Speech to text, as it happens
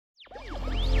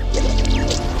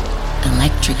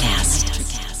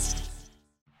Electrocast.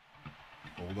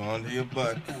 Hold on to your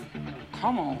butt.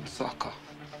 Come on, sucker.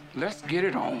 Let's get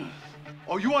it on.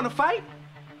 Oh, you want to fight?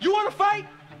 You want to fight?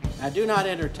 I do not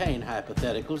entertain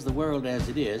hypotheticals. The world as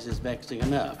it is vexing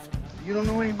enough. You don't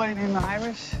know anybody named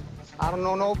Iris? I don't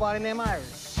know nobody named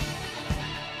Iris.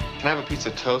 Can I have a piece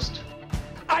of toast?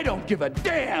 I don't give a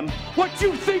damn what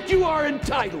you think you are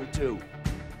entitled to.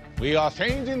 We are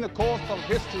changing the course of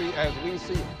history as we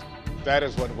see it. That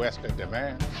is what Western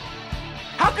demands.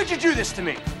 How could you do this to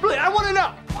me? Really, I want to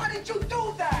know. Why did you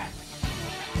do that?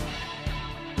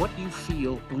 What you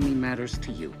feel only matters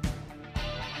to you.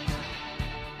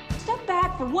 Step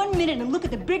back for 1 minute and look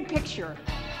at the big picture.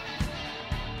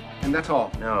 And that's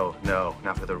all? No,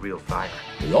 not for the real fire.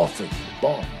 We offer you a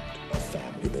bond, a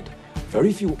family that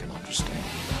very few can understand.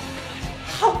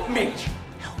 Help me.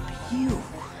 Help you.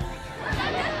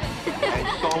 And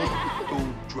don't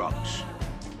do drugs.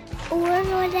 Or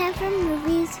whatever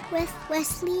movies with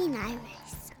Wesley and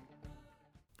Iris.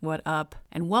 What up,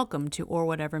 and welcome to Or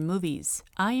Whatever Movies.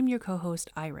 I am your co-host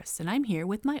Iris, and I'm here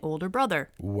with my older brother,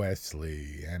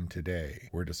 Wesley, and today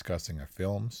we're discussing a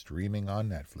film streaming on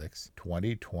Netflix,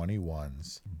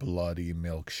 2021's Bloody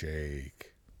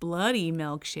Milkshake. Bloody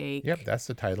Milkshake. Yep, that's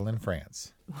the title in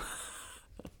France.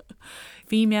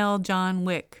 Female John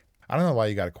Wick. I don't know why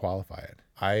you got to qualify it.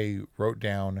 I wrote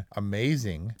down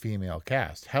amazing female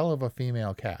cast, hell of a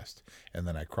female cast, and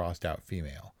then I crossed out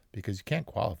female because you can't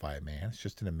qualify it, man. It's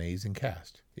just an amazing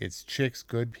cast. It's chicks,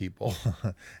 good people,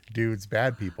 dudes,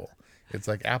 bad people. It's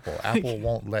like Apple. Apple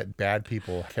won't let bad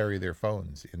people carry their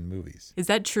phones in movies. Is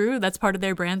that true? That's part of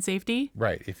their brand safety?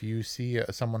 Right. If you see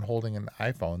someone holding an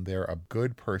iPhone, they're a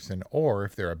good person, or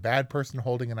if they're a bad person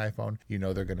holding an iPhone, you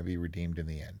know they're going to be redeemed in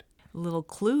the end. Little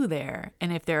clue there.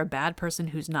 And if they're a bad person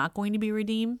who's not going to be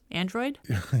redeemed, Android?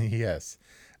 Yes.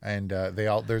 And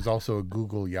there's also a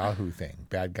Google Yahoo thing.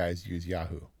 Bad guys use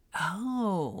Yahoo.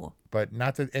 Oh. But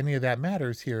not that any of that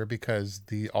matters here because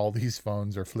all these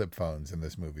phones are flip phones in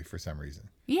this movie for some reason.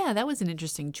 Yeah, that was an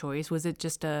interesting choice. Was it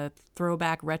just a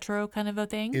throwback retro kind of a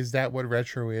thing? Is that what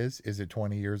retro is? Is it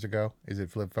 20 years ago? Is it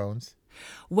flip phones?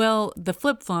 Well, the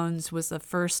flip phones was the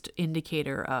first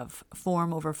indicator of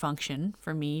form over function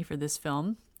for me for this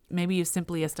film. Maybe it's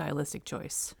simply a stylistic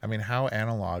choice. I mean, how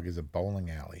analog is a bowling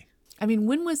alley? I mean,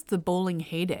 when was the bowling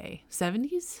heyday?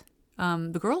 70s?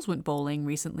 The girls went bowling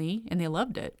recently and they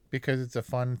loved it. Because it's a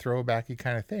fun throwbacky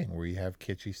kind of thing where you have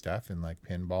kitschy stuff and like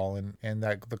pinball and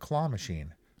the claw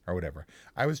machine or whatever.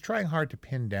 I was trying hard to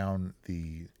pin down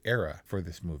the era for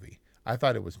this movie. I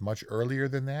thought it was much earlier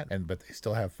than that, but they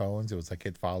still have phones. It was like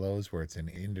It Follows, where it's an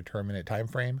indeterminate time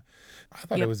frame. I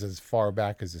thought It was as far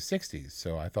back as the 60s,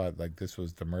 so I thought like this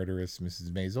was the murderous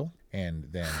Mrs. Maisel, and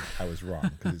then I was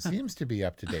wrong because it seems to be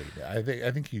up to date.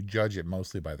 I think you judge it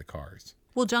mostly by the cars.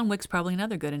 Well, John Wick's probably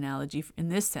another good analogy in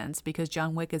this sense because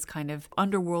John Wick is kind of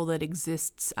underworld that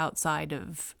exists outside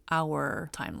of our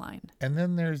timeline. And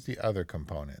then there's the other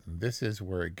component. This is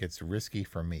where it gets risky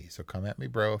for me. So come at me,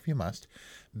 bro, if you must.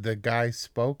 The guy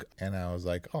spoke and I was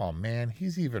like, oh man,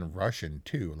 he's even Russian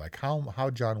too. Like how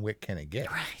John Wick can it get?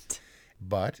 Right.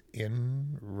 But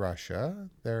in Russia,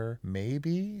 they're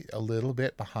maybe a little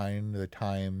bit behind the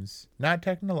times, not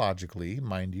technologically,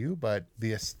 mind you, but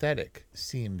the aesthetic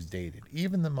seems dated.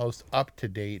 Even the most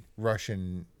up-to-date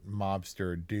Russian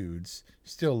mobster dudes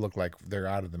still look like they're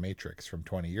out of the Matrix from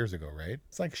 20 years ago, right?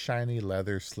 It's like shiny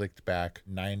leather, slicked back,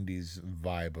 90s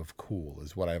vibe of cool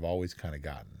is what I've always kind of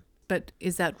gotten. But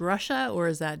is that Russia or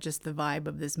is that just the vibe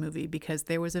of this movie? Because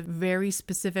there was a very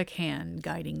specific hand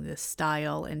guiding the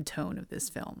style and tone of this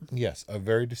film. Yes, a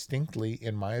very distinctly,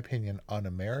 in my opinion,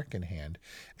 un-American hand,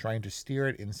 trying to steer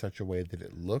it in such a way that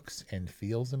it looks and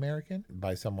feels American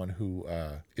by someone who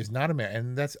is not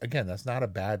American. And that's not a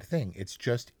bad thing. It's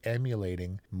just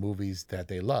emulating movies that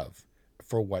they love.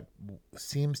 For what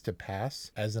seems to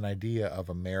pass as an idea of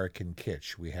American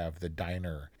kitsch, we have the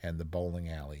diner and the bowling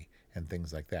alley and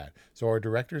things like that. So our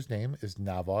director's name is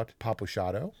Navot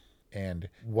Papushato. And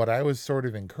what I was sort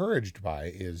of encouraged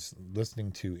by is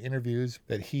listening to interviews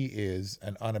that he is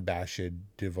an unabashed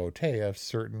devotee of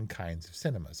certain kinds of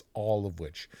cinemas, all of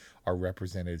which are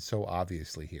represented so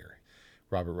obviously here.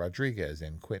 Robert Rodriguez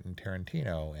and Quentin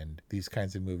Tarantino and these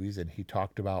kinds of movies. And he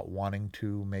talked about wanting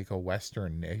to make a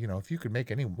Western. You know, if you could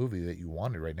make any movie that you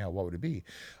wanted right now, what would it be?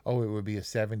 Oh, it would be a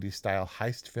 70s style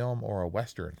heist film or a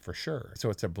Western for sure. So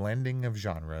it's a blending of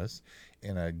genres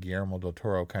in a Guillermo del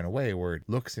Toro kind of way where it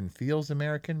looks and feels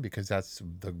American because that's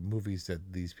the movies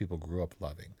that these people grew up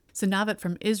loving. So Navot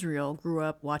from Israel grew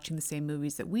up watching the same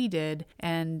movies that we did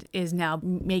and is now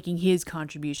making his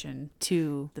contribution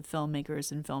to the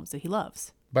filmmakers and films that he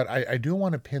loves. But I do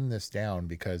want to pin this down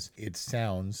because it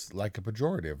sounds like a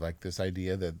pejorative, like this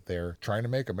idea that they're trying to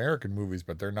make American movies,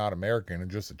 but they're not American and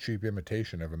just a cheap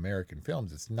imitation of American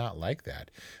films. It's not like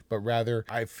that. But rather,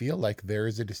 I feel like there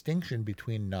is a distinction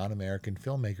between non-American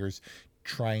filmmakers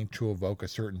trying to evoke a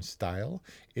certain style.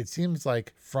 It seems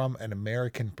like from an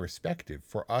American perspective,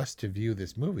 for us to view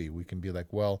this movie, we can be like,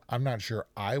 well, I'm not sure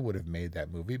I would have made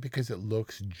that movie because it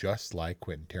looks just like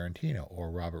Quentin Tarantino or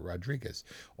Robert Rodriguez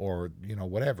or,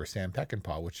 whatever, Sam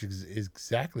Peckinpah, which is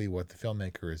exactly what the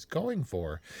filmmaker is going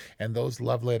for. And those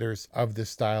love letters of this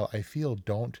style, I feel,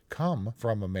 don't come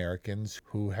from Americans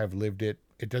who have lived it.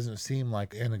 It doesn't seem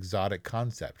like an exotic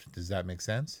concept. Does that make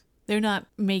sense? They're not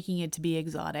making it to be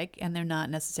exotic, and they're not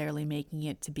necessarily making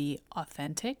it to be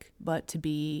authentic, but to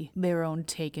be their own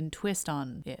take and twist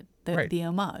on it, the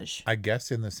homage. I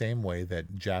guess in the same way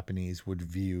that Japanese would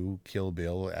view Kill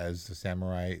Bill as a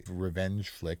samurai revenge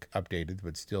flick, updated,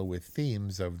 but still with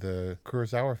themes of the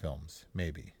Kurosawa films,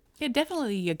 maybe. Yeah,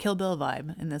 definitely a Kill Bill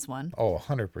vibe in this one. Oh,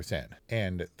 100%.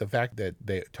 And the fact that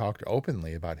they talked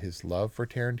openly about his love for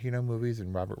Tarantino movies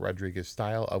and Robert Rodriguez's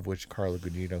style, of which Carla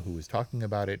Gugino, who was talking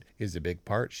about it, is a big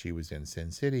part. She was in Sin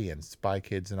City and Spy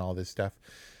Kids and all this stuff,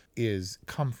 is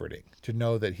comforting to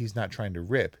know that he's not trying to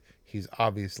rip. He's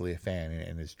obviously a fan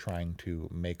and is trying to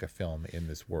make a film in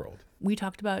this world. We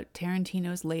talked about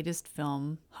Tarantino's latest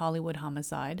film, Hollywood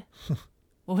Homicide.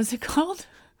 What was it called?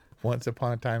 Once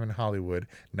Upon a Time in Hollywood,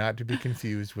 not to be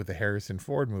confused with the Harrison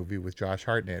Ford movie with Josh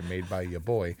Hartnett made by Ya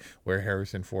Boy, where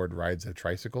Harrison Ford rides a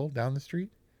tricycle down the street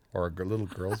or a little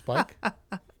girl's bike.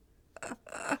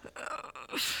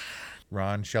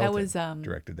 Ron Shelton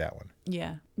directed that one.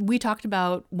 Yeah. We talked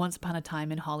about Once Upon a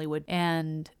Time in Hollywood,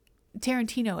 and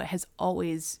Tarantino has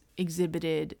always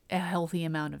exhibited a healthy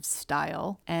amount of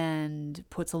style and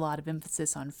puts a lot of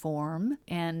emphasis on form.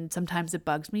 And sometimes it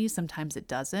bugs me, sometimes it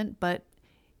doesn't, but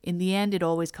in the end, it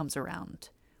always comes around.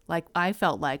 Like, I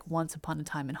felt like Once Upon a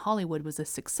Time in Hollywood was a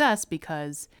success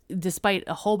because despite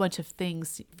a whole bunch of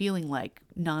things feeling like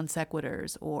non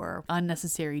sequiturs or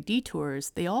unnecessary detours,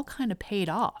 they all kind of paid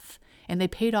off. And they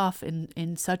paid off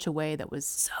in such a way that was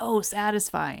so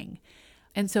satisfying.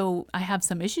 And so I have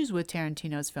some issues with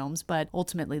Tarantino's films, but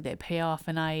ultimately they pay off.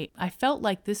 And I felt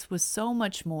like this was so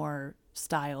much more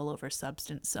style over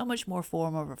substance, so much more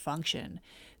form over function,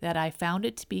 that I found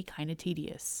it to be kind of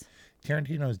tedious.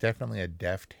 Tarantino is definitely a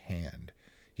deft hand.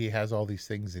 He has all these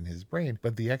things in his brain,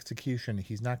 but the execution,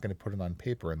 he's not going to put it on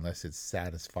paper unless it's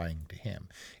satisfying to him.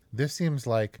 This seems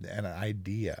like an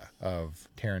idea of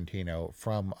Tarantino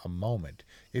from a moment.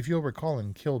 If you'll recall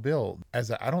in Kill Bill,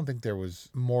 I don't think there was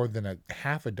more than a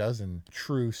half a dozen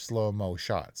true slow-mo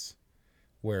shots,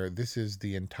 where this is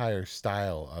the entire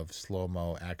style of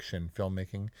slow-mo action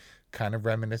filmmaking, kind of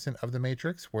reminiscent of The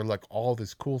Matrix, where like all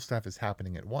this cool stuff is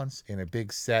happening at once in a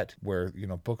big set where,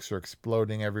 books are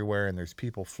exploding everywhere and there's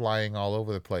people flying all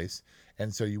over the place.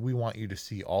 And so we want you to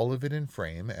see all of it in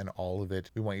frame and all of it,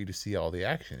 we want you to see all the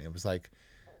action. It was like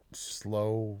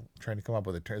slow, trying to come up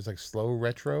with a term. It's like slow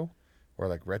retro or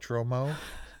like retro-mo.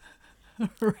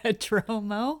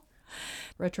 Retro-mo?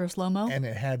 Retro slow-mo. And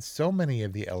it had so many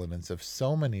of the elements of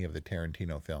so many of the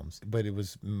Tarantino films, but it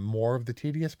was more of the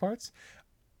tedious parts.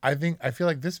 I feel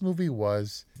like this movie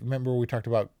was, remember we talked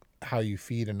about how you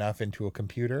feed enough into a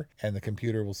computer and the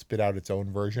computer will spit out its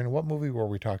own version. What movie were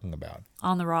we talking about?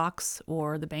 On the Rocks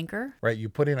or The Banker? Right. You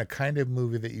put in a kind of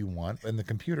movie that you want and the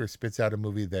computer spits out a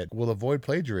movie that will avoid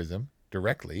plagiarism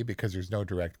directly because there's no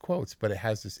direct quotes, but it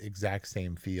has this exact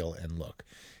same feel and look.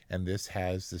 And this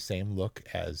has the same look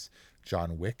as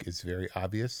John Wick is very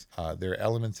obvious. There are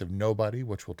elements of Nobody,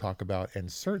 which we'll talk about,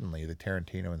 and certainly the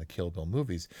Tarantino and the Kill Bill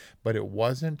movies, but it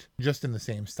wasn't just in the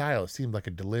same style. It seemed like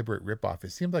a deliberate ripoff.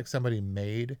 It seemed like somebody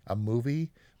made a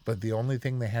movie, but the only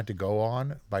thing they had to go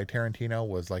on by Tarantino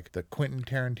was like the Quentin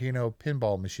Tarantino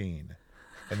pinball machine.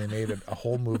 And they made a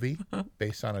whole movie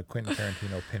based on a Quentin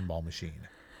Tarantino pinball machine.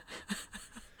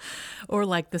 Or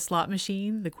like the slot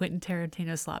machine, the Quentin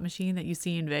Tarantino slot machine that you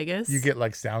see in Vegas. You get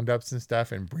like sound ups and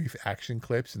stuff and brief action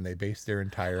clips, and they base their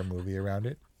entire movie around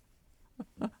it.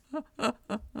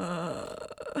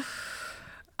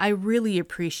 I really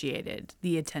appreciated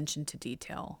the attention to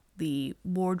detail. The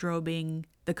wardrobing,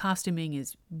 the costuming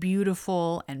is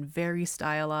beautiful and very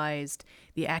stylized.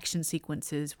 The action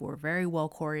sequences were very well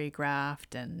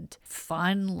choreographed and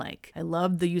fun. Like, I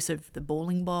loved the use of the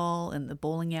bowling ball and the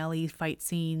bowling alley fight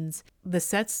scenes. The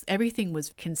sets, everything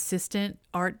was consistent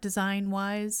art design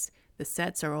wise. The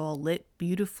sets are all lit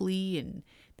beautifully and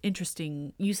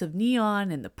interesting use of neon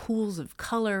and the pools of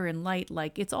color and light.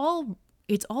 Like, it's all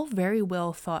very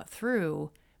well thought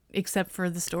through, except for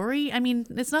the story. I mean,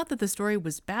 it's not that the story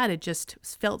was bad, it just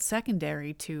felt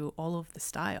secondary to all of the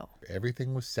style.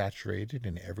 Everything was saturated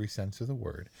in every sense of the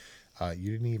word.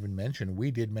 You didn't even mention, we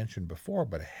did mention before,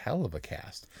 but a hell of a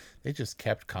cast. They just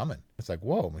kept coming. It's like,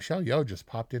 whoa, Michelle Yeoh just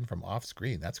popped in from off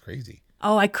screen. That's crazy.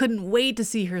 Oh, I couldn't wait to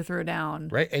see her throw down.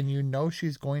 Right, and you know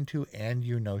she's going to, and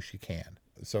you know she can.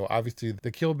 So obviously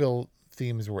the Kill Bill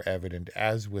themes were evident,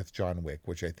 as with John Wick,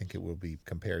 which I think it will be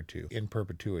compared to in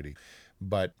perpetuity.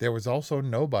 But there was also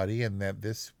nobody, and that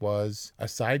this was a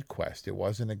side quest. It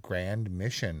wasn't a grand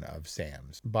mission of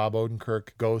Sam's. Bob Odenkirk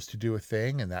goes to do a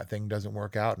thing, and that thing doesn't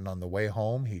work out. And on the way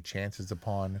home, he chances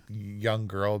upon a young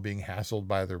girl being hassled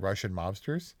by the Russian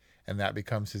mobsters, and that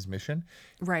becomes his mission.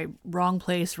 Right. Wrong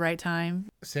place, right time.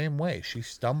 Same way, she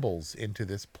stumbles into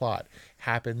this plot,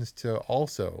 happens to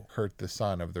also hurt the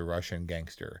son of the Russian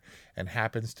gangster, and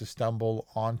happens to stumble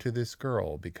onto this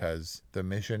girl because the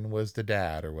mission was the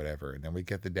dad or whatever. And then we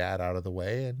get the dad out of the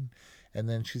way, and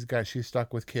then she's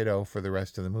stuck with kiddo for the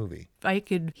rest of the movie. I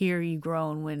could hear you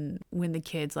groan when the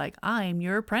kid's like, I'm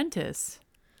your apprentice.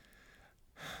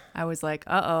 I was like,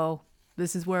 uh-oh.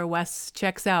 This is where Wes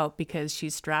checks out because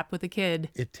she's strapped with a kid.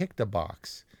 It ticked a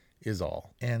box is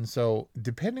all. And so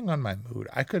depending on my mood,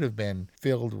 I could have been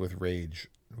filled with rage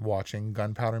watching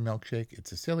Gunpowder Milkshake.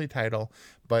 It's a silly title,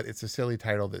 but it's a silly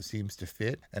title that seems to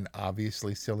fit an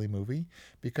obviously silly movie,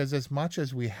 because as much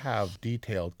as we have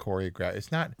detailed choreography,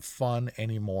 it's not fun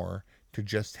anymore to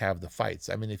just have the fights.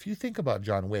 I mean, if you think about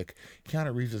John Wick,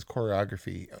 Keanu Reeves'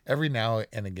 choreography every now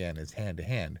and again is hand to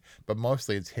hand, but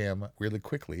mostly it's him really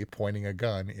quickly pointing a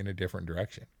gun in a different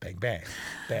direction. Bang, bang,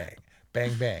 bang,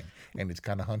 bang, bang. And it's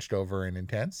kind of hunched over and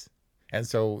intense. And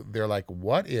so they're like,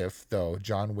 what if, though,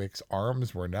 John Wick's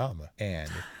arms were numb and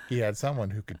he had someone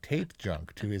who could tape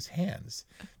junk to his hands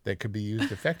that could be used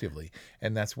effectively?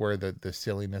 And that's where the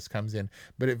silliness comes in.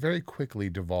 But it very quickly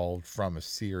devolved from a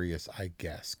serious, I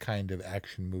guess, kind of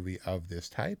action movie of this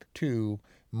type to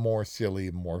more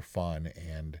silly, more fun,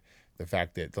 and the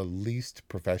fact that the least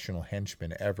professional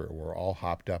henchmen ever were all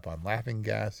hopped up on laughing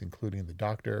gas, including the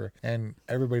doctor, and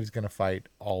everybody's going to fight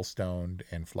all stoned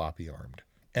and floppy armed.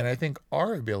 And I think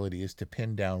our ability is to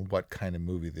pin down what kind of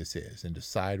movie this is and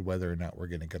decide whether or not we're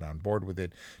going to get on board with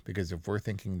it. Because if we're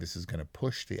thinking this is going to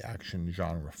push the action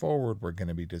genre forward, we're going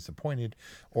to be disappointed.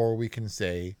 Or we can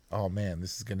say, oh man,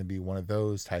 this is going to be one of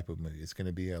those type of movies. It's going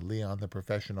to be a Leon the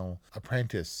Professional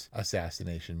Apprentice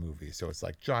assassination movie. So it's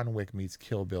like John Wick meets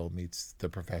Kill Bill meets The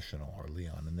Professional or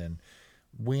Leon. And then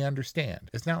we understand.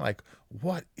 It's not like,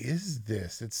 what is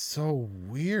this? It's so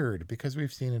weird, because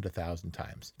we've seen it 1,000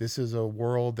 times. This is a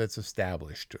world that's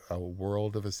established, a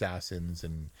world of assassins,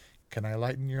 and can I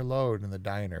lighten your load in the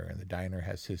diner? And the diner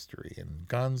has history, and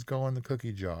guns go in the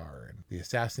cookie jar, and the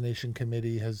assassination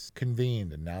committee has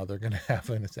convened, and now they're going to have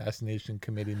an assassination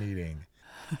committee meeting.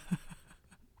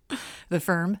 The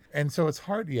Firm. And so it's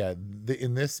hard. Yeah.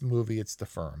 In this movie, it's The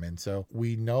Firm. And so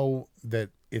we know that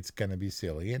it's going to be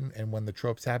silly. And when the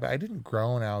tropes happen, I didn't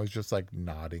groan. I was just like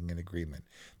nodding in agreement.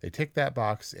 They ticked that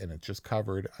box and it just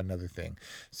covered another thing.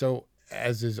 So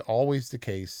as is always the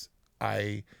case,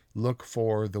 I look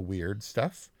for the weird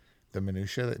stuff, the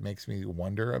minutia that makes me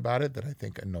wonder about it, that I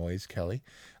think annoys Kelly.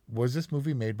 Was this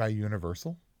movie made by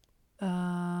Universal?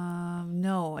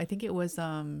 No, I think it was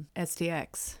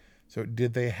STX. So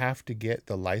did they have to get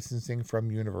the licensing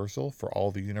from Universal for all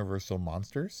the Universal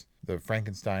monsters? The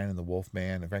Frankenstein and the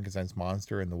Wolfman, and Frankenstein's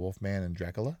monster and the Wolfman and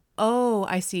Dracula? Oh,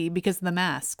 I see, because of the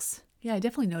masks. Yeah, I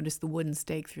definitely noticed the wooden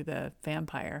stake through the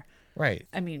vampire. Right.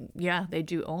 I mean, yeah, they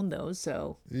do own those,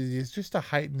 so. It's just a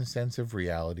heightened sense of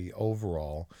reality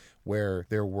overall, where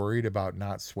they're worried about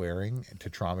not swearing to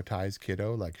traumatize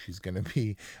kiddo. Like, she's going to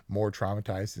be more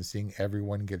traumatized than seeing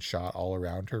everyone get shot all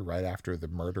around her right after the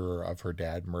murderer of her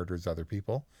dad murders other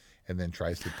people and then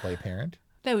tries to play parent.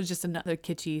 That was just another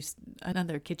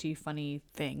kitschy, funny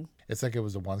thing. It's like it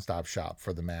was a one-stop shop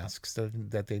for the masks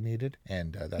that they needed,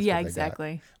 and that's what they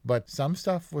exactly. got. But some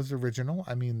stuff was original.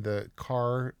 I mean, the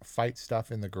car fight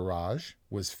stuff in the garage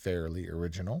was fairly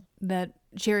original. That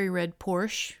cherry red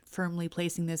Porsche, firmly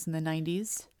placing this in the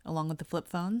 90s, along with the flip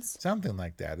phones. Something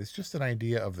like that. It's just an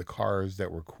idea of the cars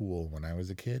that were cool when I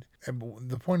was a kid. And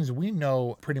the point is, we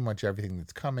know pretty much everything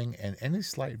that's coming, and any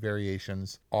slight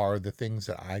variations are the things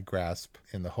that I grasp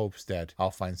in the hopes that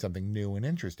I'll find something new and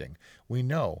interesting. We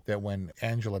know that when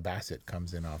Angela Bassett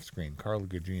comes in off screen, Carla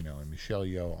Gugino and Michelle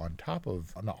Yeoh on top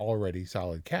of an already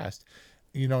solid cast,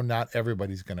 you know, not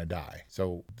everybody's going to die.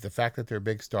 So the fact that they're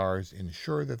big stars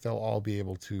ensure that they'll all be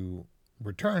able to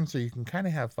return, so you can kind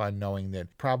of have fun knowing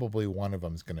that probably one of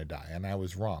them's going to die. And I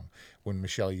was wrong. When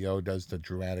Michelle Yeoh does the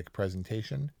dramatic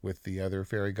presentation with the other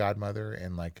fairy godmother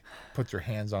and like puts her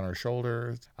hands on her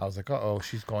shoulders, I was like, uh-oh,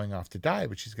 she's going off to die,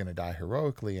 but she's going to die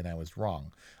heroically. And I was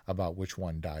wrong about which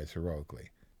one dies heroically.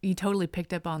 You totally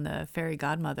picked up on the fairy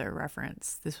godmother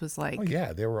reference. This was like, oh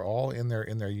yeah, they were all in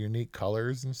their unique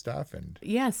colors and stuff. And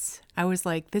yes, I was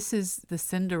like, this is the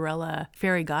Cinderella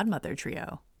fairy godmother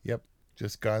trio. Yep,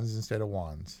 just guns instead of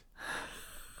wands.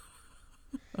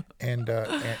 and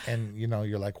you know,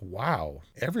 you're like, wow,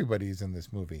 everybody's in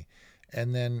this movie.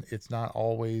 And then it's not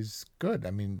always good. I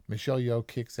mean, Michelle Yeoh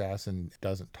kicks ass and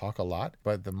doesn't talk a lot,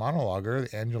 but the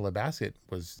monologuer, Angela Bassett,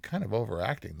 was kind of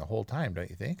overacting the whole time,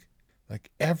 don't you think? Like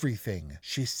everything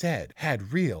she said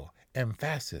had real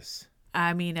emphasis.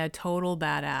 I mean, a total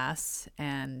badass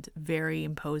and very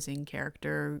imposing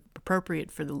character,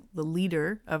 appropriate for the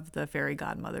leader of the fairy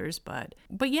godmothers. But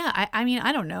yeah, I mean,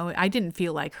 I don't know. I didn't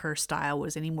feel like her style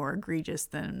was any more egregious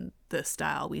than the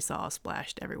style we saw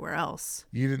splashed everywhere else.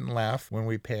 You didn't laugh when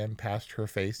we panned past her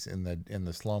face in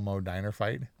the slow-mo diner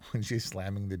fight when she's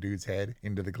slamming the dude's head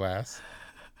into the glass?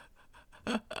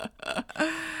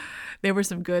 There were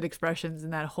some good expressions in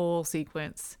that whole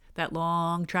sequence. That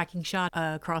long tracking shot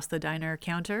across the diner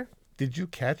counter. Did you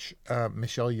catch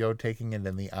Michelle Yeoh taking it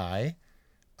in the eye?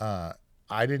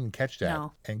 I didn't catch that.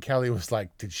 No. And Kelly was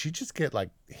like, did she just get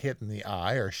like hit in the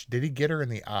eye, or did he get her in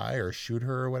the eye or shoot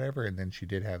her or whatever? And then she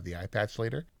did have the eye patch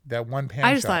later. That one pan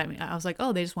I just shot, thought, I was like,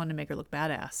 oh, they just wanted to make her look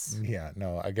badass. Yeah,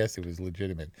 no, I guess it was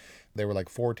legitimate. There were like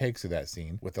 4 takes of that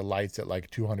scene with the lights at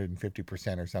like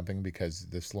 250% or something because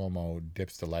the slow-mo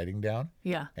dips the lighting down.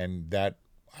 Yeah. And that,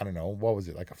 I don't know, what was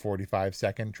it, like a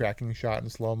 45-second tracking shot in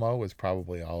slow-mo was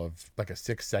probably all of like a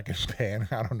 6-second pan.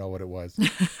 I don't know what it was.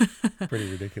 Pretty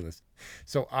ridiculous.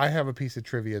 So I have a piece of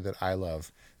trivia that I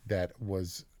love that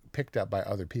was picked up by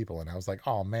other people. And I was like,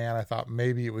 oh man, I thought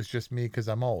maybe it was just me because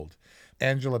I'm old.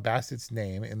 Angela Bassett's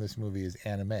name in this movie is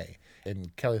Anna May.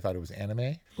 And Kelly thought it was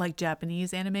anime. Like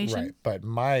Japanese animation? Right. But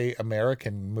my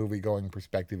American movie-going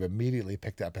perspective immediately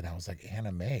picked up, and I was like,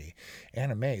 Anna May.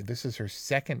 Anna May. This is her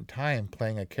second time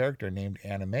playing a character named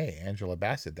Anna May, Angela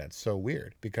Bassett. That's so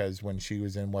weird. Because when she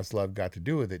was in What's Love Got to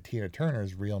Do With It, Tina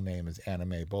Turner's real name is Anna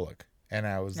May Bullock. And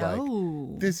I was like,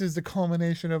 this is the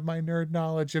culmination of my nerd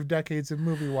knowledge of decades of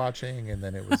movie watching. And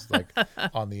then it was like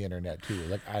on the internet too,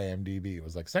 like IMDb. It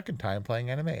was like second time playing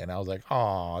anime. And I was like,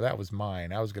 oh, that was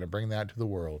mine. I was going to bring that to the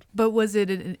world. But was it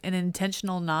an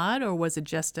intentional nod, or was it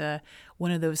just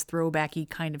one of those throwbacky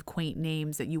kind of quaint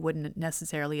names that you wouldn't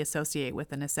necessarily associate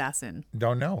with an assassin?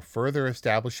 Don't know. Further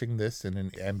establishing this in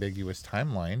an ambiguous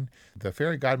timeline, the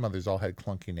fairy godmothers all had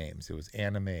clunky names. It was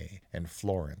Anna May and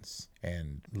Florence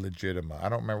and Legitima. I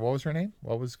don't remember. What was her name?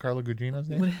 What was Carla Gugino's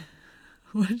name?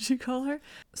 What did you call her?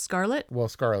 Scarlet? Well,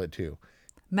 Scarlet too.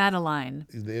 Madeline.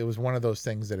 It was one of those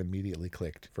things that immediately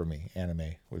clicked for me.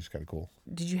 Anime, which is kind of cool.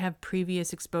 Did you have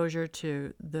previous exposure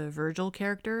to the Virgil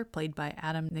character played by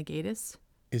Adam Negatis?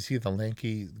 Is he the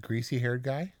lanky, greasy-haired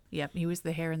guy? Yep, he was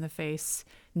the hair in the face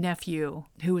nephew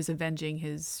who was avenging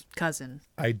his cousin.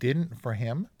 I didn't for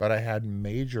him, but I had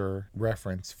major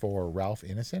reference for Ralph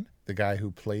Ineson, the guy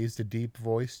who plays the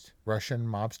deep-voiced Russian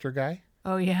mobster guy.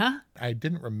 Oh, yeah? I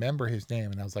didn't remember his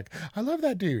name, and I was like, I love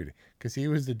that dude, because he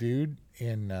was the dude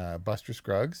in Buster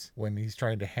Scruggs when he's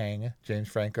trying to hang James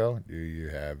Franco. Do you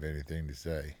have anything to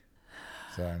say?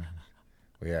 Son,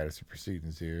 we had some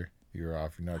proceedings here. You were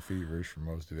off, you're not feverish for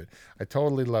most of it. I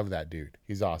totally love that dude.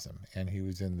 He's awesome. And he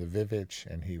was in The Vivitch,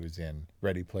 and he was in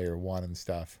Ready Player One and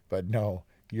stuff. But no,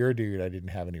 your dude I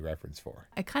didn't have any reference for.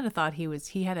 I kind of thought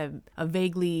he had a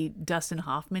vaguely Dustin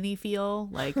Hoffman-y feel.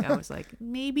 Like, I was like,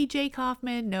 maybe Jake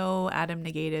Hoffman. No, Adam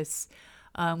Negatis.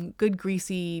 Good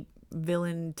greasy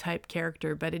villain type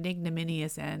character, but an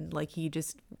ignominious end. Like, he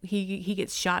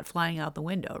gets shot flying out the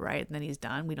window, right? And then he's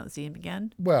done. We don't see him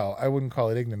again. Well, I wouldn't call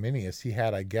it ignominious. He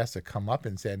had, I guess, a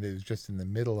comeuppance, and it was just in the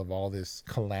middle of all this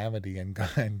calamity and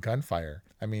gunfire.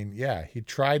 I mean, yeah, he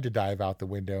tried to dive out the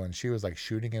window, and she was like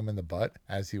shooting him in the butt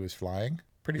as he was flying.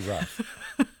 Pretty rough.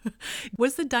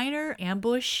 Was the diner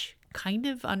ambush kind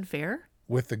of unfair?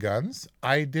 With the guns,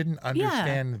 I didn't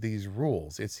understand these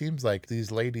rules. It seems like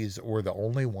these ladies were the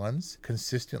only ones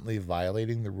consistently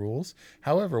violating the rules.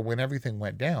 However, when everything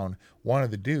went down, one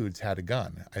of the dudes had a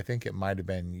gun. I think it might have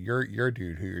been your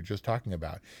dude who you're just talking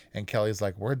about. And Kelly's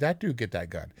like, where'd that dude get that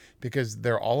gun? Because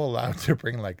they're all allowed to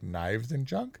bring like knives and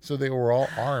junk. So they were all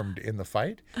armed in the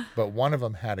fight, but one of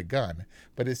them had a gun.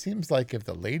 But it seems like if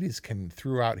the ladies can,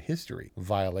 throughout history,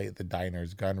 violate the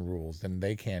diner's gun rules, then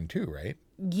they can too, right?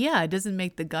 yeah, it doesn't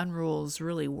make the gun rules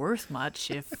really worth much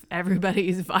if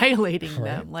everybody's violating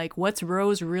them. Right. Like, what's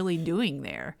Rose really doing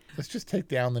there? Let's just take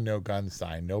down the no gun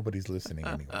sign. Nobody's listening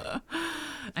anyway.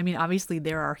 I mean, obviously,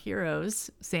 they're our heroes.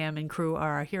 Sam and crew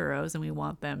are our heroes, and we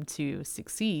want them to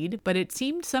succeed. But it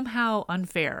seemed somehow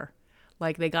unfair.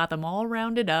 Like, they got them all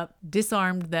rounded up,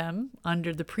 disarmed them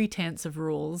under the pretense of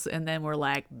rules, and then were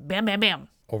like, bam, bam, bam.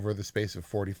 Over the space of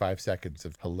 45 seconds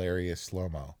of hilarious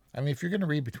slow-mo. I mean, if you're going to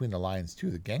read between the lines,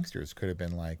 too, the gangsters could have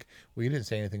been like, well, you didn't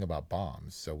say anything about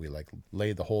bombs, so we, like,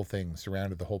 laid the whole thing,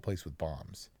 surrounded the whole place with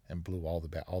bombs, and blew all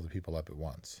the people up at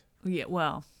once. Yeah,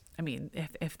 well, I mean,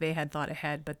 if they had thought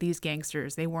ahead, but these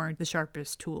gangsters, they weren't the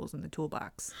sharpest tools in the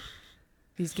toolbox.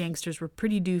 These gangsters were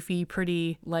pretty doofy,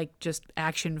 pretty, like, just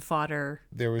action fodder.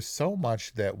 There was so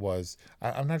much that was,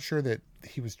 I'm not sure that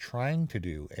he was trying to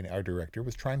do, and our director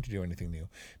was trying to do anything new,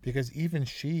 because even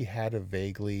she had a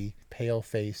vaguely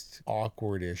pale-faced,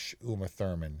 awkward-ish Uma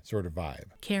Thurman sort of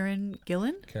vibe. Karen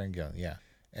Gillan, yeah.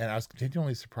 And I was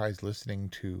continually surprised listening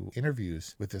to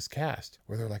interviews with this cast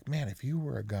where they're like, man, if you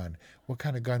were a gun, what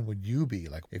kind of gun would you be?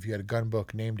 Like, if you had a gun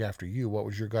book named after you, what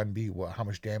would your gun be? How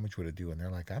much damage would it do? And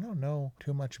they're like, I don't know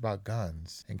too much about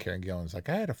guns. And Karen Gillan's like,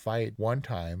 I had a fight one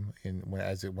time when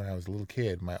I was a little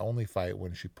kid, my only fight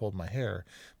when she pulled my hair,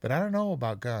 but I don't know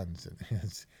about guns.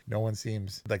 No one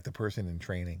seems like the person in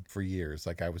training for years,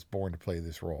 like I was born to play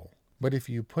this role. But if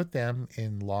you put them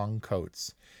in long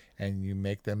coats and you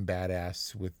make them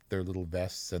badass with their little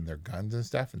vests and their guns and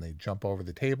stuff, and they jump over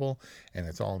the table, and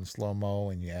it's all in slow-mo,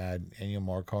 and you add Ennio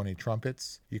Morricone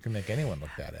trumpets, you can make anyone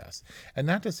look badass. And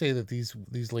not to say that these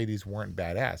ladies weren't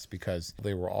badass, because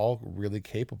they were all really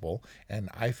capable, and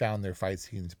I found their fight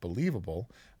scenes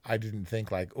believable. I didn't think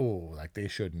like, oh, like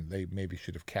they maybe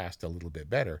should have cast a little bit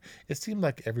better. It seemed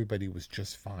like everybody was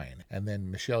just fine. And then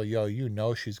Michelle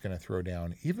Yeoh, she's going to throw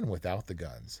down even without the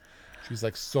guns. She's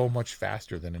like so much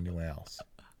faster than anyone else.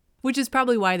 which is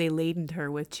probably why they ladened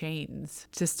her with chains,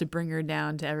 just to bring her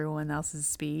down to everyone else's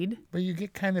speed. But you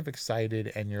get kind of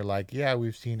excited and you're like, yeah,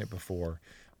 we've seen it before.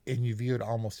 And you view it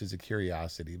almost as a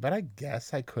curiosity. But I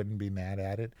guess I couldn't be mad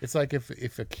at it. It's like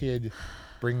if a kid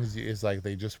brings you, is like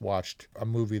they just watched a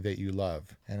movie that you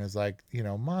love. And is like, you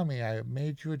know, Mommy, I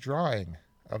made you a drawing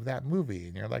of that movie.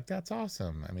 And you're like, that's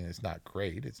awesome. I mean, it's not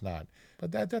great. It's not.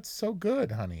 But that's so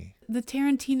good, honey. The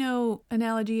Tarantino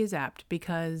analogy is apt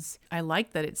because I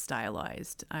like that it's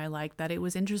stylized. I like that it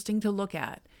was interesting to look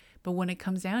at. But when it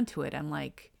comes down to it, I'm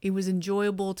like, it was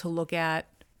enjoyable to look at.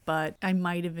 But I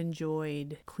might have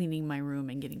enjoyed cleaning my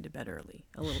room and getting to bed early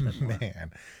a little bit more.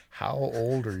 Man, how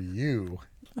old are you?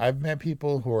 I've met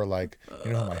people who are like,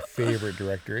 you know who my favorite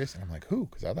director is? And I'm like, who?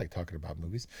 Because I like talking about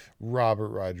movies. Robert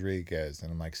Rodriguez.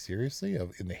 And I'm like, seriously?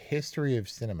 In the history of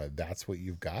cinema, that's what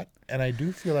you've got? And I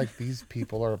do feel like these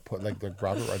people are put, like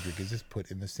Robert Rodriguez is put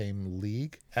in the same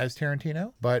league as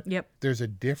Tarantino. But there's a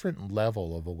different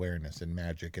level of awareness and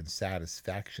magic and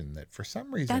satisfaction that for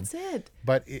some reason. That's it.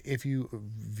 But if you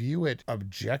view it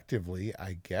objectively,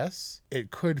 I guess,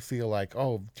 it could feel like,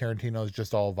 oh, Tarantino's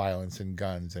just all violence and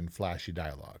guns and flashy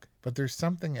dialogue. But there's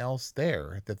something else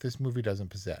there that this movie doesn't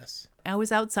possess. I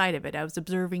was outside of it. I was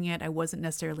observing it. I wasn't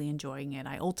necessarily enjoying it.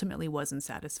 I ultimately wasn't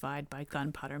satisfied by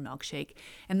Gunpowder Milkshake.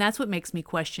 And that's what makes me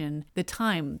question the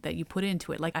time that you put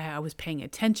into it. Like I was paying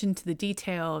attention to the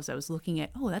details. I was looking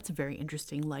at, oh, that's a very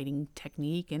interesting lighting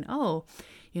technique. And oh,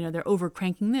 you know, they're over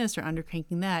cranking this or under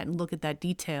cranking that. And look at that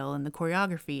detail and the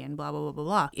choreography and blah, blah, blah, blah,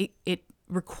 blah. It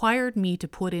required me to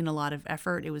put in a lot of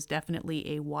effort. It was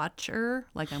definitely a watcher,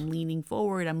 like I'm leaning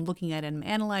forward, I'm looking at it, I'm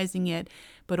analyzing it,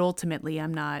 but ultimately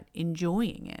I'm not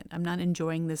enjoying it. I'm not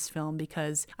enjoying this film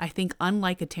because I think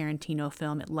unlike a Tarantino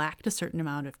film, it lacked a certain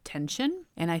amount of tension.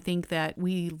 And I think that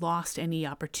we lost any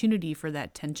opportunity for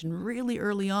that tension really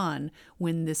early on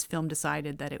when this film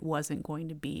decided that it wasn't going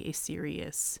to be a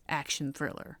serious action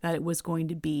thriller, that it was going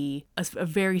to be a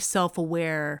very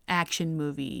self-aware action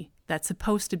movie that's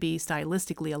supposed to be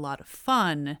stylistically a lot of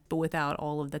fun, but without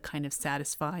all of the kind of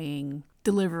satisfying,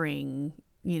 delivering,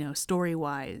 you know,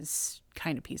 story-wise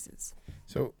kind of pieces.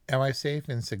 So am I safe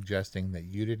in suggesting that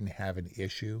you didn't have an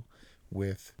issue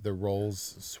with the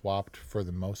roles swapped for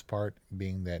the most part,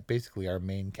 being that basically our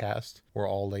main cast were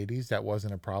all ladies? That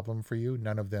wasn't a problem for you?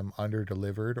 None of them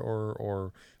under-delivered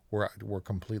or were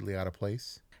completely out of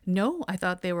place? No, I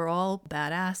thought they were all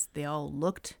badass. They all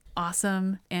looked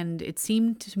awesome. And it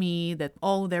seemed to me that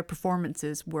all of their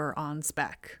performances were on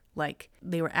spec. Like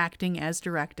they were acting as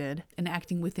directed and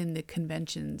acting within the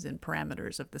conventions and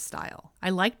parameters of the style. I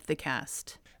liked the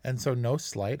cast. And so no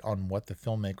slight on what the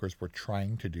filmmakers were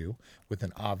trying to do with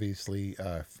an obviously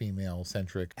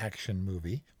female-centric action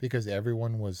movie, because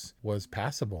everyone was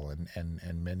passable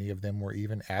and many of them were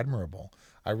even admirable.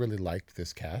 I really liked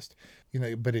this cast,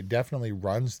 but it definitely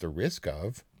runs the risk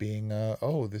of being,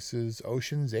 this is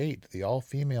Ocean's 8, the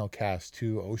all-female cast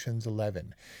to Ocean's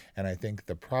 11. And I think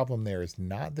the problem there is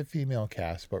not the female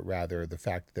cast, but rather the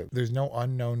fact that there's no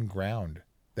unknown ground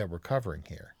that we're covering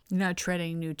here. You're not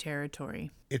treading new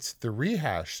territory. It's the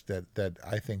rehash that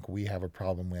I think we have a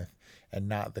problem with, and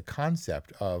not the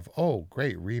concept of,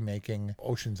 great, remaking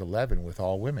Ocean's 11 with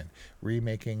all women,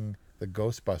 remaking the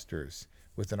Ghostbusters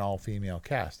with an all-female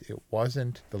cast. It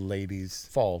wasn't the ladies'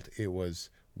 fault. It was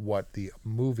what the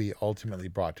movie ultimately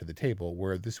brought to the table,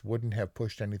 where this wouldn't have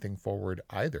pushed anything forward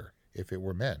either if it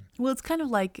were men. Well, it's kind of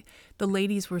like the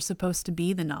ladies were supposed to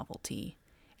be the novelty,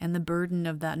 and the burden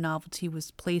of that novelty was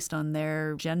placed on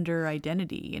their gender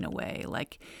identity in a way.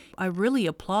 Like, I really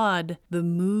applaud the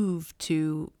move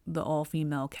to the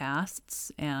all-female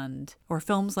casts or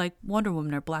films like Wonder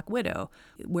Woman or Black Widow,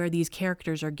 where these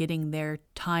characters are getting their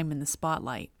time in the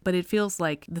spotlight. But it feels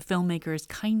like the filmmakers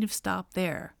kind of stopped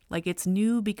there. Like, it's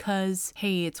new because,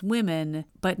 hey, it's women,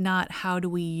 but not how do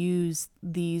we use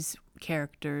these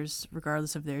characters,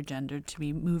 regardless of their gender, to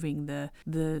be moving the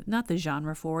not the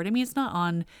genre forward. I mean, it's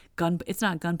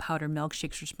not Gunpowder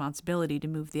Milkshake's responsibility to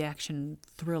move the action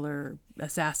thriller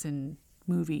assassin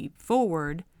movie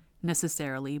forward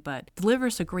necessarily, but deliver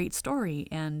us a great story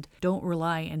and don't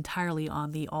rely entirely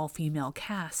on the all-female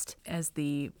cast as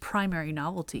the primary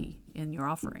novelty in your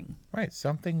offering. Right,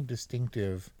 something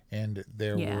distinctive, and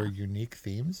there were unique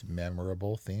themes,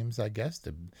 memorable themes, I guess.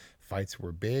 The fights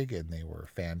were big and they were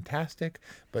fantastic,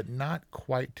 but not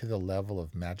quite to the level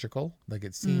of magical. Like,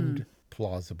 it seemed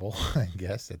plausible, I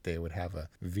guess, that they would have a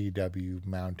VW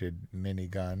mounted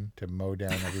minigun to mow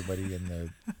down everybody in the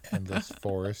endless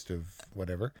forest of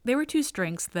whatever. There were two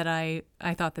strengths that I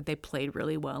thought that they played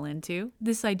really well into.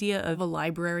 This idea of a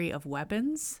library of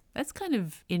weapons, that's kind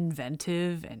of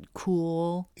inventive and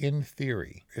cool. In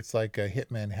theory, it's like a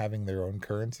hitman having their own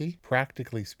currency.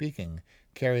 Practically speaking,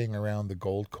 carrying around the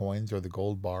gold coins or the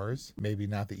gold bars, maybe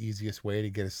not the easiest way to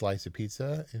get a slice of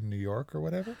pizza in New York or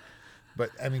whatever.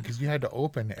 But, I mean, because you had to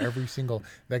open every single,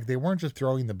 like, they weren't just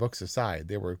throwing the books aside.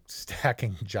 They were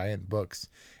stacking giant books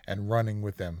and running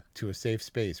with them to a safe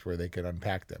space where they could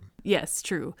unpack them. Yes,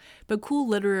 true. But cool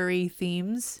literary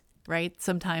themes, right?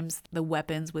 Sometimes the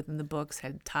weapons within the books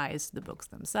had ties to the books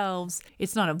themselves.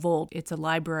 It's not a vault. It's a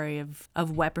library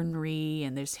of weaponry,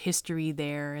 and there's history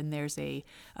there, and there's a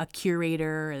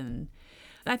curator, and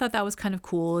I thought that was kind of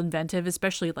cool, inventive,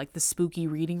 especially like the spooky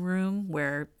reading room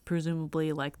where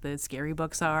presumably like the scary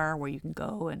books are, where you can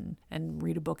go and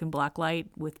read a book in black light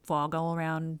with fog all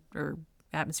around or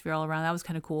atmosphere all around. That was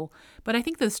kind of cool. But I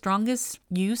think the strongest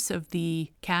use of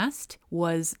the cast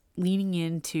was leaning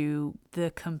into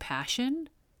the compassion,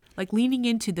 like leaning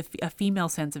into a female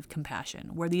sense of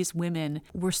compassion, where these women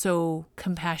were so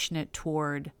compassionate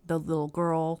toward the little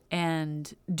girl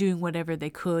and doing whatever they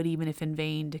could, even if in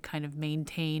vain, to kind of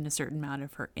maintain a certain amount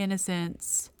of her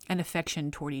innocence and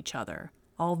affection toward each other.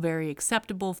 All very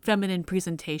acceptable feminine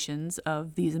presentations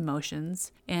of these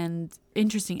emotions and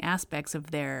interesting aspects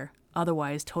of their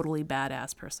otherwise totally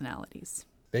badass personalities.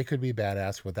 They could be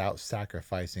badass without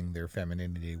sacrificing their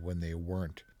femininity when they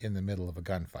weren't in the middle of a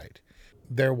gunfight.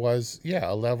 There was,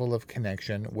 a level of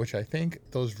connection, which I think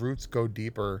those roots go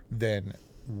deeper than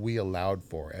we allowed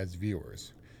for as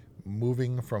viewers.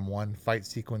 Moving from one fight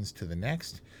sequence to the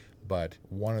next, but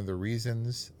one of the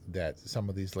reasons that some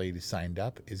of these ladies signed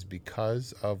up is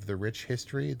because of the rich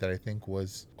history that I think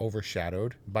was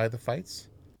overshadowed by the fights.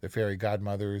 The fairy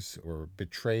godmothers were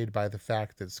betrayed by the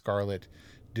fact that Scarlet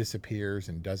disappears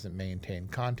and doesn't maintain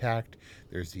contact.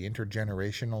 There's the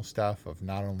intergenerational stuff of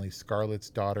not only Scarlet's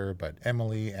daughter, but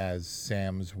Emily as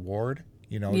Sam's ward.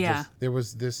 There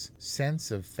was this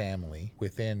sense of family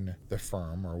within the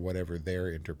firm or whatever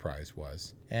their enterprise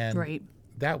was. And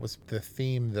that was the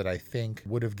theme that I think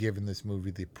would have given this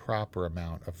movie the proper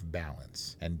amount of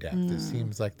balance and depth. It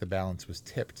seems like the balance was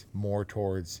tipped more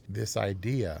towards this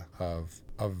idea of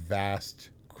a vast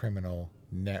criminal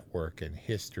network and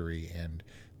history and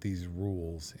these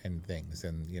rules and things,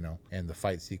 and and the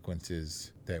fight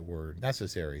sequences that were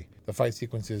necessary, the fight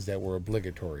sequences that were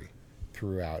obligatory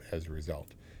throughout as a result.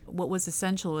 What was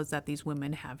essential is that these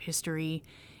women have history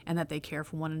and that they care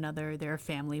for one another, their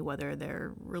family, whether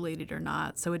they're related or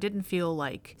not. So it didn't feel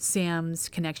like Sam's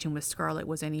connection with Scarlet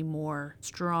was any more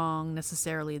strong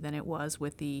necessarily than it was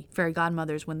with the fairy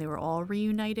godmothers when they were all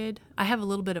reunited. I have a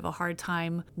little bit of a hard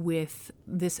time with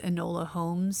this Enola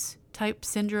Holmes type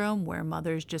syndrome where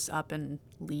mothers just up and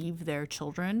leave their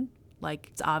children. Like,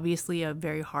 it's obviously a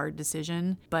very hard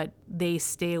decision, but they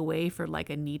stay away for like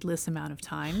a needless amount of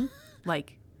time.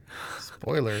 Like,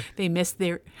 spoiler. They missed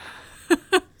their...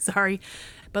 Sorry.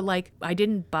 But like, I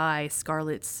didn't buy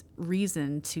Scarlett's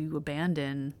reason to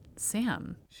abandon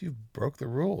Sam. She broke the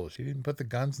rules. She didn't put the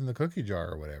guns in the cookie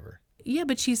jar or whatever. Yeah,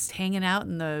 but she's hanging out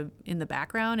in the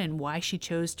background, and why she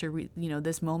chose to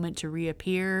this moment to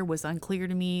reappear was unclear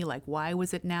to me. Like, why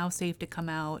was it now safe to come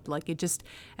out? Like, it just,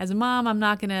 as a mom, I'm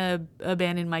not gonna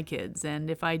abandon my kids,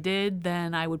 and if I did,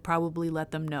 then I would probably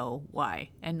let them know why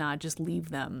and not just leave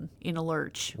them in a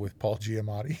lurch. With Paul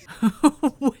Giamatti.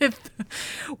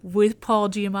 with Paul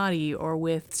Giamatti or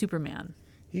with Superman.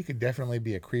 He could definitely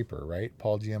be a creeper, right?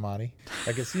 Paul Giamatti.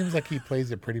 Like, it seems like he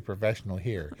plays it pretty professional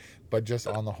here. But just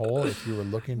on the whole, if you were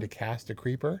looking to cast a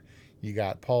creeper, you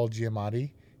got Paul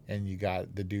Giamatti and you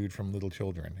got the dude from Little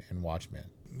Children and Watchmen.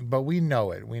 But we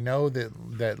know it. We know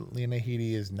that Lena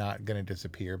Headey is not going to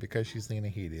disappear because she's Lena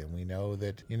Headey. And we know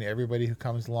that everybody who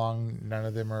comes along, none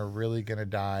of them are really going to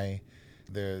die.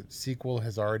 The sequel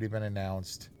has already been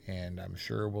announced, and I'm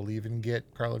sure we'll even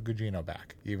get Carla Gugino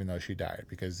back, even though she died,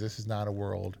 because this is not a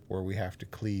world where we have to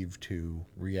cleave to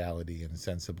reality and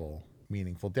sensible,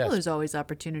 meaningful death. Well, there's always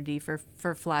opportunity for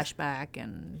flashback.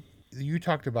 And you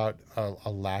talked about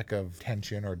a lack of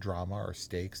tension or drama or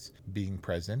stakes being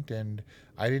present, and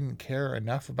I didn't care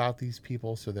enough about these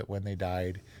people so that when they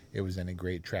died, it was any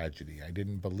great tragedy. I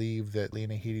didn't believe that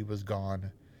Lena Headey was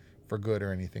gone for good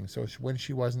or anything. So when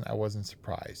she wasn't, I wasn't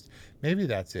surprised. Maybe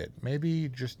that's it. Maybe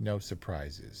just no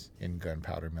surprises in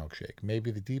Gunpowder Milkshake. Maybe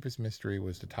the deepest mystery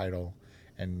was the title,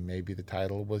 and maybe the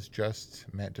title was just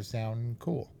meant to sound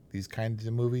cool. These kinds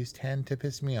of movies tend to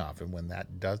piss me off, and when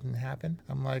that doesn't happen,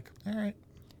 I'm like, all right.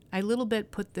 I little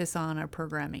bit put this on our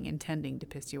programming intending to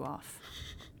piss you off.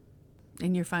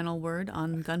 And your final word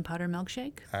on Gunpowder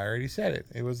Milkshake? I already said it.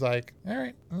 It was like, all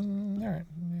right, all right,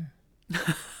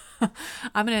 yeah.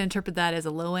 I'm going to interpret that as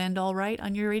a low end all right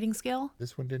on your rating scale.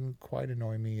 This one didn't quite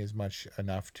annoy me as much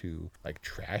enough to like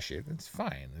trash it. It's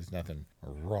fine. There's nothing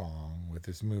wrong with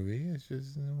this movie. It's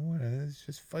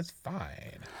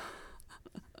fine.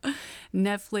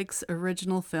 Netflix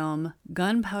original film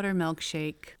Gunpowder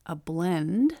Milkshake, a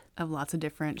blend of lots of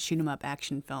different shoot 'em up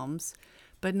action films,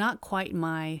 but not quite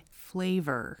my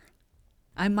flavor.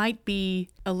 I might be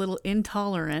a little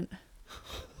intolerant,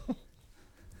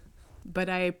 but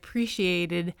I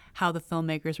appreciated how the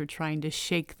filmmakers were trying to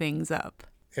shake things up.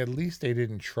 At least they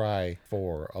didn't try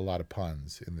for a lot of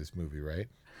puns in this movie, right?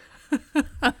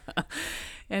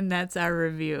 And that's our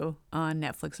review on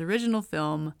Netflix original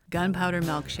film Gunpowder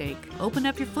Milkshake. Open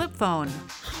up your flip phone.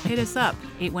 Hit us up,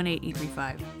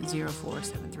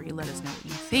 818-835-0473. Let us know what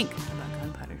you think about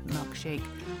Gunpowder Milkshake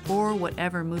or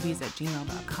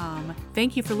whatevermovies@gmail.com.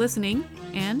 Thank you for listening,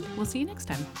 and we'll see you next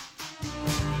time.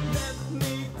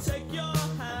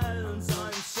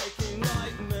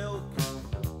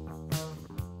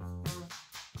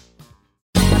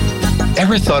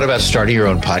 Ever thought about starting your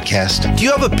own podcast? Do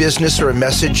you have a business or a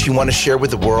message you want to share with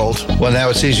the world? Well,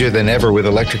 now it's easier than ever with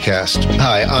Electrocast.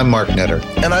 Hi, I'm Mark Netter.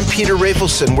 And I'm Peter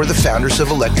Rafelson. We're the founders of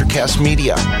Electrocast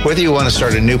Media. Whether you want to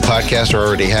start a new podcast or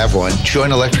already have one, join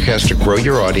Electrocast to grow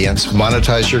your audience,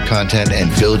 monetize your content,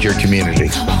 and build your community.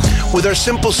 With our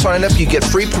simple sign-up, you get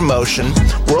free promotion,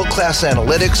 world-class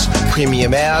analytics,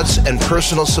 premium ads, and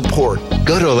personal support.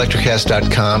 Go to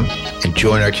electrocast.com and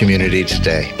join our community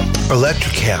today.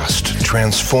 Electrocast.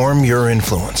 Transform your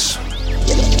influence.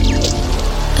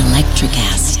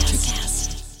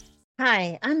 Electrocast.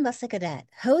 Hi, I'm Lessa Cadet,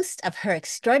 host of Her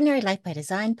Extraordinary Life by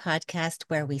Design podcast,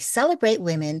 where we celebrate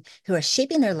women who are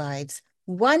shaping their lives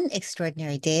one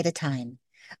extraordinary day at a time.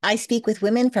 I speak with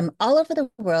women from all over the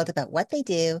world about what they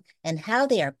do and how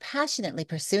they are passionately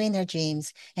pursuing their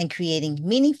dreams and creating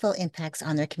meaningful impacts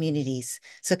on their communities.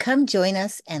 So come join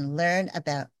us and learn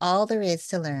about all there is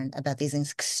to learn about these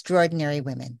extraordinary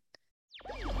women.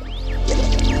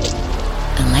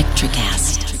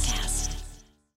 Electrocast.